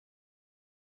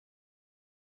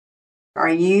Are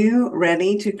you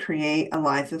ready to create a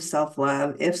life of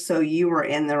self-love? If so, you are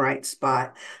in the right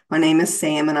spot. My name is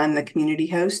Sam, and I'm the community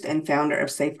host and founder of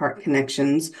Safe Heart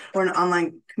Connections. We're an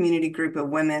online community group of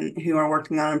women who are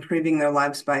working on improving their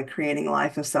lives by creating a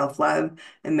life of self-love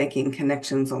and making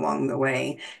connections along the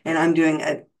way. And I'm doing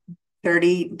a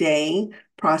 30-day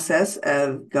process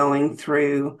of going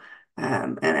through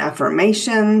an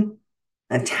affirmation,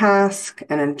 a task,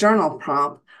 and a journal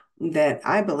prompt that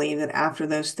I believe that after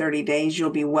those 30 days, you'll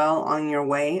be well on your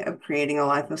way of creating a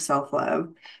life of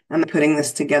self-love. I'm putting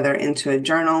this together into a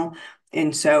journal.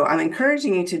 And so I'm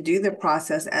encouraging you to do the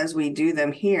process as we do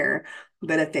them here.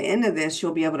 But at the end of this,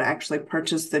 you'll be able to actually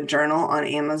purchase the journal on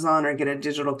Amazon or get a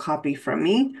digital copy from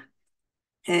me.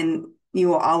 And you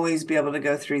will always be able to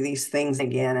go through these things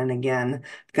again and again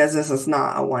because this is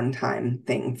not a one-time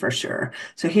thing for sure.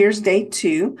 So here's day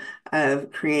 2 of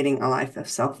creating a life of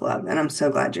self-love, and I'm so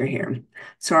glad you're here.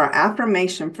 So our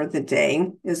affirmation for the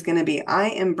day is going to be,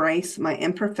 I embrace my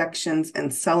imperfections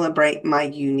and celebrate my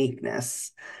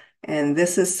uniqueness. And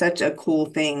this is such a cool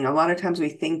thing. A lot of times we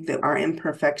think that our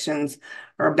imperfections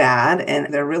are bad,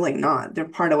 and they're really not. They're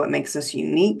part of what makes us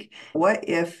unique. What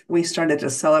if we started to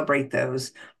celebrate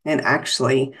those and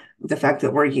actually the fact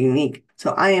that we're unique?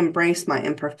 So I embrace my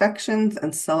imperfections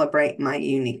and celebrate my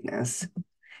uniqueness.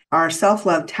 Our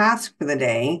self-love task for the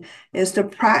day is to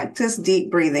practice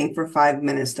deep breathing for 5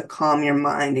 minutes to calm your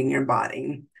mind and your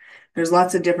body. There's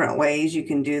lots of different ways you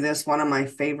can do this. One of my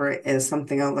favorite is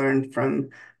something I learned from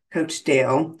Coach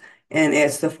Dale, and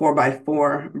it's the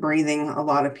 4x4 breathing. A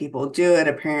lot of people do it.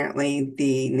 Apparently,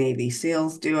 the Navy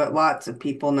SEALs do it. Lots of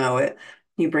people know it.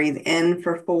 You breathe in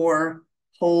for 4,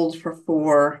 hold for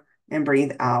 4, and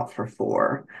breathe out for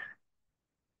 4.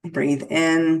 Breathe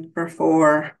in for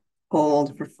 4,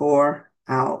 hold for 4,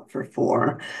 out for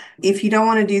 4. If you don't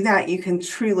want to do that, you can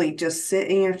truly just sit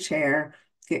in your chair,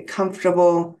 get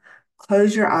comfortable,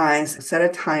 close your eyes, set a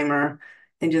timer,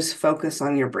 and just focus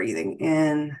on your breathing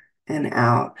in and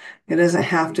out. It doesn't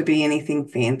have to be anything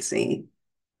fancy.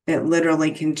 It literally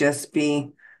can just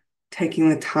be taking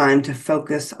the time to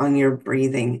focus on your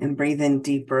breathing and breathe in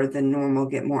deeper than normal,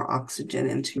 get more oxygen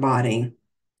into your body.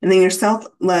 And then your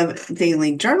self-love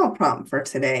daily journal prompt for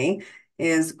today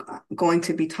is going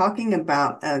to be talking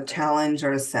about a challenge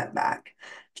or a setback.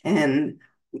 And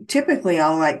typically,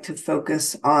 I like to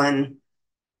focus on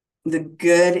the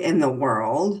good in the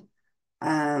world,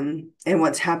 and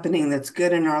what's happening that's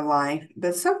good in our life.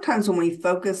 But sometimes when we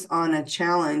focus on a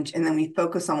challenge and then we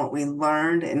focus on what we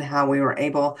learned and how we were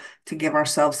able to give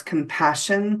ourselves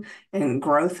compassion and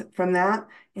growth from that,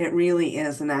 it really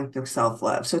is an act of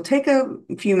self-love. So take a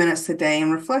few minutes today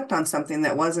and reflect on something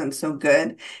that wasn't so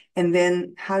good, and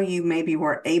then how you maybe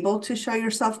were able to show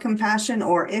yourself compassion,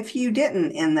 or if you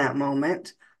didn't in that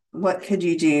moment, what could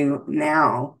you do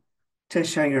now to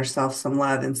show yourself some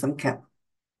love and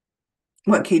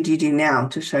what could you do now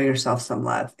to show yourself some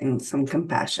love and some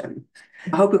compassion?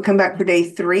 I hope you'll come back for day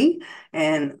 3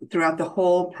 and throughout the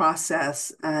whole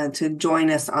process to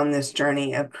join us on this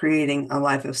journey of creating a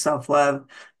life of self-love.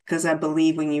 Because I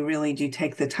believe when you really do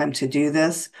take the time to do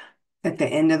this, at the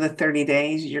end of the 30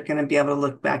 days, you're going to be able to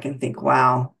look back and think,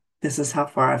 wow, this is how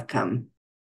far I've come.